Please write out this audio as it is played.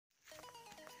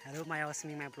Hello my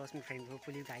awesome, my blossoming friends,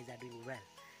 hopefully you guys are doing well.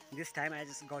 This time I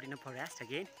just got in a forest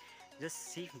again.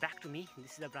 Just see back to me,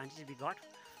 this is the branches we got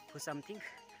for something.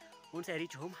 Once I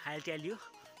reach home, I'll tell you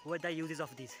what the uses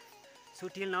of this. So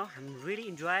till now, I'm really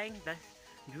enjoying the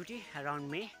beauty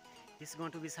around me. This is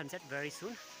going to be sunset very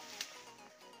soon.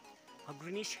 A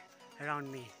greenish around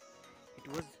me. It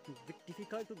was a bit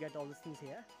difficult to get all these things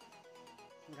here.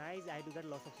 Guys, I do get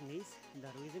lots of sneeze. The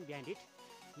reason behind it,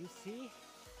 you see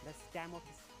the stem of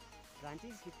this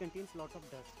branches, it contains lots of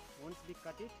dust. Once we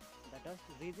cut it, the dust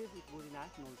raises, it goes in our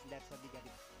nose. That's what we get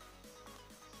it.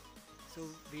 So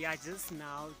we are just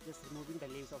now removing the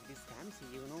leaves of these stems.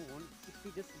 If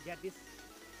we just get this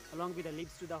along with the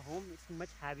leaves to the home, it's much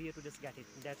heavier to just get it.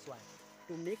 That's why.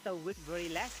 To make the weight very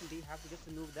less, we have to just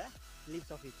remove the leaves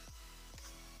of it.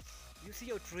 You see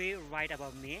your tree right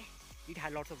above me. It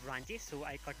had lots of branches, so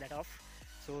I cut that off.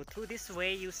 So through this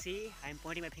way, you see I'm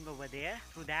pointing my finger over there.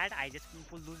 Through that I just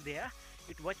pull loose there.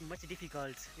 It was much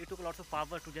difficult. It took lots of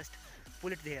power to just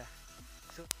pull it there.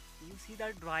 So you see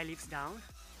the dry leaves down.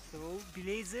 So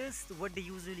villagers, what they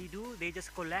usually do, they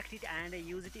just collect it and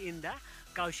use it in the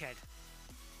cowshed.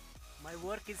 My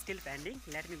work is still pending.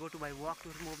 Let me go to my walk to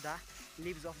remove the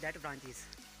leaves of that branches.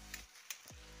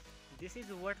 This is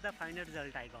what the final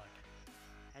result I got.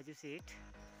 As you see it,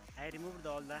 I removed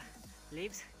all the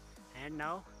leaves and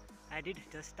now I did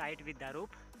just tie it with the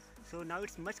rope. So now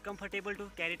it's much comfortable to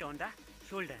carry it on the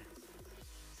shoulder.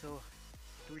 So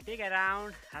it will take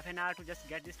around half an hour to just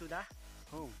get this to the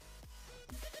home.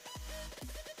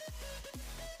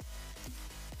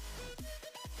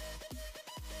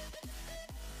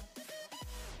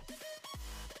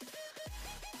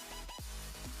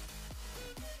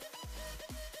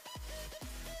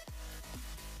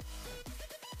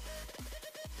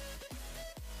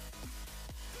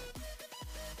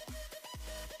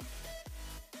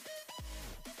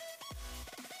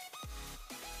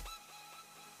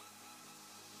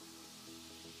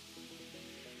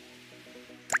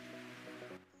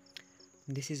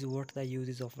 This is what the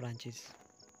uses of branches.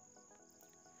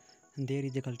 And there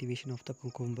is the cultivation of the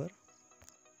cucumber.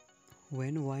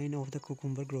 When vine of the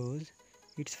cucumber grows,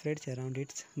 it spreads around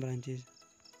its branches.